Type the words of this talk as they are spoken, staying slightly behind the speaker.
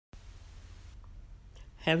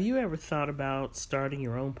Have you ever thought about starting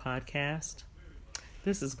your own podcast?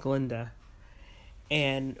 This is Glenda.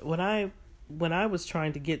 And when I was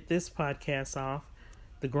trying to get this podcast off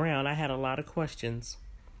the ground, I had a lot of questions.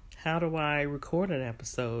 How do I record an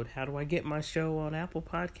episode? How do I get my show on Apple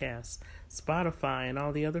Podcasts, Spotify, and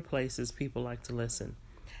all the other places people like to listen?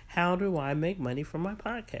 How do I make money from my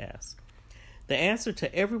podcast? The answer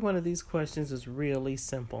to every one of these questions is really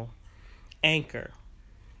simple. Anchor.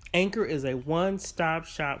 Anchor is a one-stop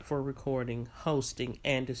shop for recording, hosting,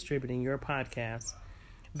 and distributing your podcast.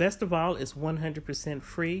 Best of all, it's 100%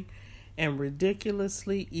 free and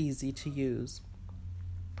ridiculously easy to use.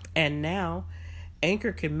 And now,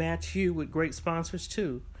 Anchor can match you with great sponsors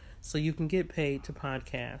too, so you can get paid to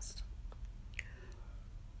podcast.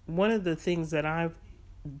 One of the things that I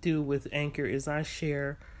do with Anchor is I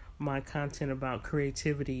share my content about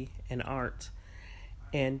creativity and art,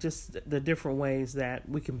 and just the different ways that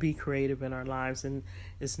we can be creative in our lives. And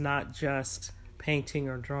it's not just painting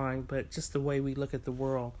or drawing, but just the way we look at the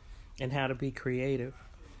world and how to be creative.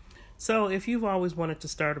 So if you've always wanted to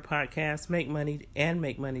start a podcast, make money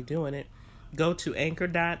doing it, go to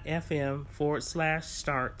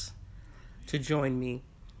anchor.fm/start to join me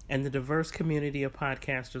and the diverse community of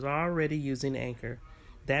podcasters already using Anchor.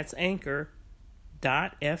 That's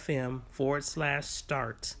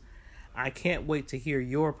anchor.fm/start. I can't wait to hear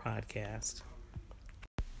your podcast.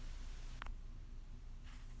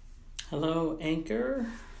 Hello, Anchor.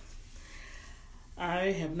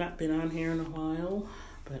 I have not been on here in a while,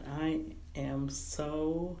 but I am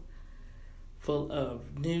so full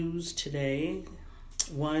of news today.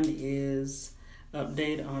 One is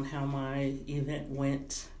update on how my event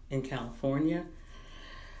went in California.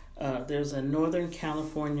 There's a Northern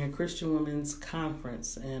California Christian Women's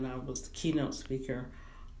Conference, and I was the keynote speaker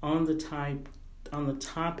on the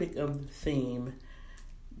topic of the theme,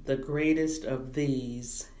 the greatest of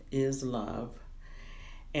these is love.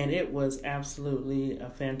 And it was absolutely a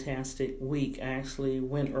fantastic week. I actually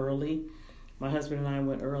went early. My husband and I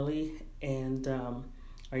went early, and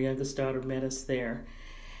our youngest daughter met us there.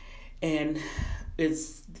 And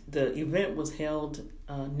the event was held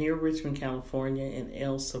near Richmond, California in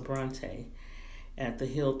El Sobrante at the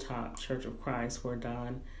Hilltop Church of Christ, where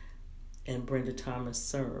Don and Brenda Thomas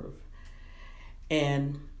serve.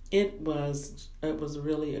 And it was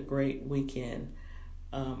really a great weekend.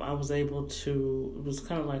 I was able to, it was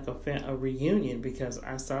kind of like a reunion, because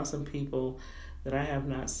I saw some people that I have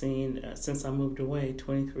not seen since I moved away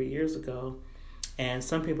 23 years ago. And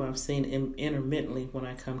some people I've seen intermittently when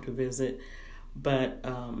I come to visit. But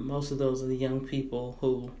most of those are the young people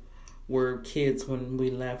who were kids when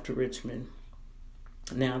we left Richmond.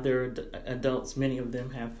 Now they're adults, many of them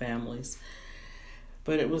have families.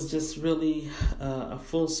 But it was just really a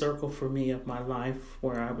full circle for me of my life,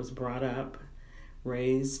 where I was brought up,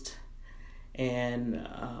 raised, and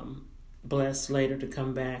blessed later to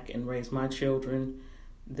come back and raise my children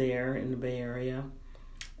there in the Bay Area.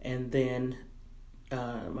 And then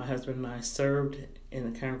my husband and I served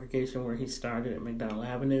in the congregation where he started at McDonald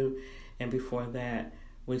Avenue. And before that,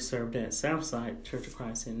 we served at Southside Church of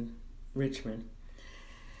Christ in Richmond.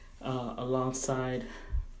 Alongside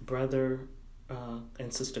Brother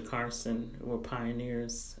and Sister Carson, who were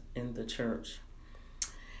pioneers in the church.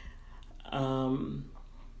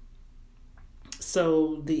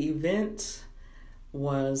 So the event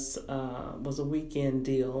was a weekend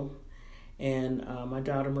deal, and my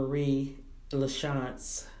daughter Marie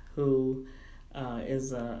LaChance, who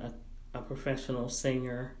is a professional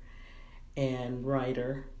singer and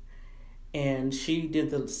writer, and she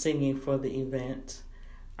did the singing for the event.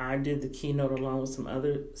 I did the keynote along with some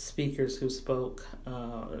other speakers who spoke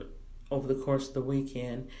over the course of the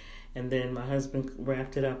weekend. And then my husband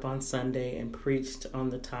wrapped it up on Sunday and preached on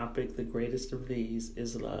the topic, the greatest of these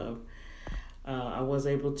is love. I was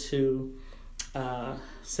able to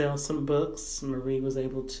sell some books. Marie was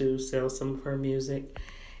able to sell some of her music.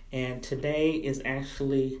 And today is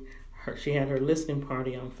actually she had her listening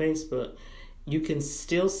party on Facebook. You can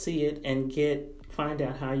still see it and find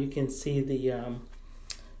out how you can see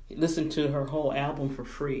listen to her whole album for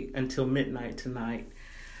free until midnight tonight.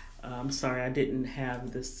 I'm sorry I didn't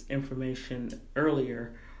have this information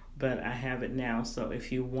earlier, but I have it now. So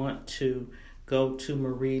if you want to go to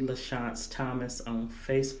Marie LaChance Thomas on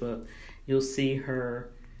Facebook, you'll see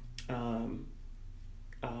her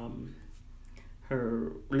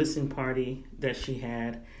her listening party that she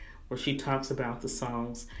had, where she talks about the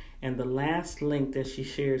songs. And the last link that she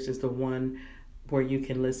shares is the one where you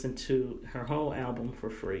can listen to her whole album for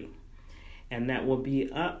free. And that will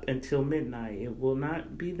be up until midnight. It will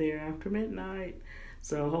not be there after midnight.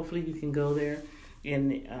 So hopefully you can go there.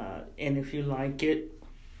 And if you like it,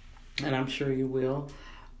 and I'm sure you will.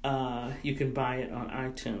 You can buy it on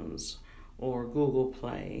iTunes or Google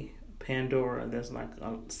Play, Pandora. There's like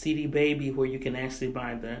a CD Baby where you can actually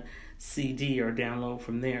buy the CD or download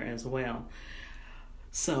from there as well.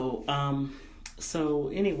 So,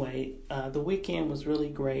 anyway, the weekend was really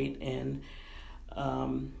great, and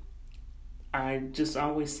I just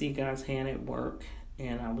always see God's hand at work,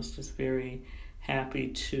 and I was just very happy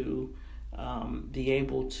to be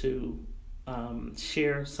able to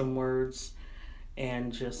share some words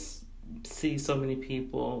and just see so many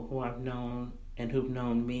people who I've known and who've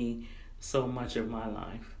known me so much of my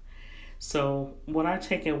life. So what I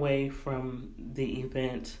take away from the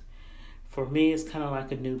event, for me, is kind of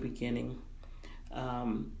like a new beginning.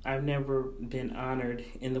 I've never been honored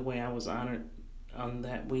in the way I was honored on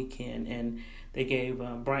that weekend, and they gave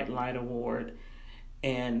a Bright Light Award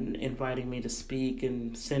and inviting me to speak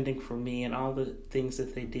and sending for me and all the things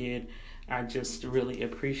that they did. I just really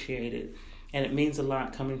appreciate it. And it means a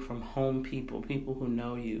lot coming from home people who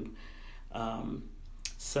know you.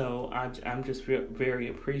 So I'm just very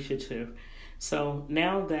appreciative. So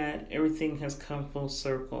now that everything has come full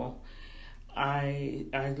circle, I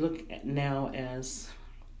look at now as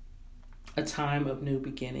a time of new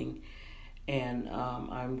beginning, and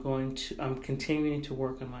I'm continuing to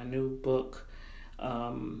work on my new book.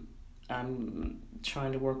 I'm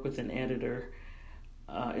trying to work with an editor.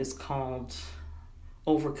 It's called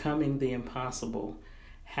Overcoming the Impossible: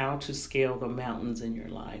 How to Scale the Mountains in Your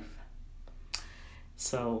Life.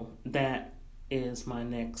 So that is my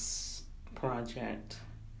next project.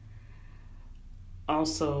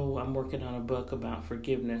 Also, I'm working on a book about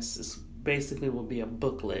forgiveness. This basically will be a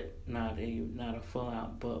booklet, not a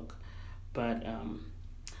full-out book. But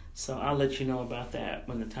so I'll let you know about that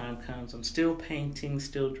when the time comes. I'm still painting,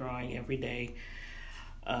 still drawing every day,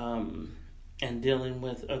 and dealing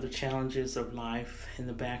with other challenges of life in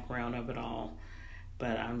the background of it all.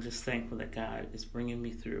 But I'm just thankful that God is bringing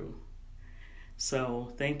me through.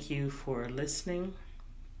 So thank you for listening,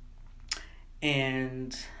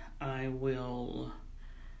 and I will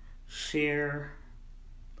share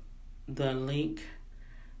the link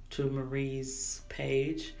to Marie's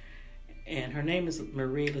page, and her name is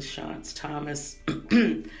Marie LaChance Thomas.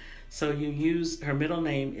 So her middle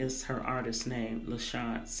name is her artist name,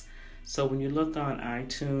 LaChance. So when you look on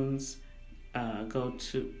iTunes,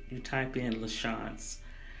 you type in LaChance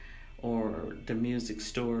or the music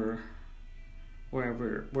store,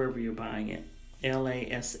 wherever you're buying it,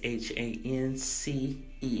 LaShance,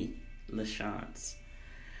 LaChance.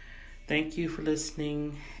 Thank you for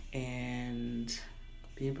listening, and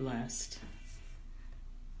be blessed.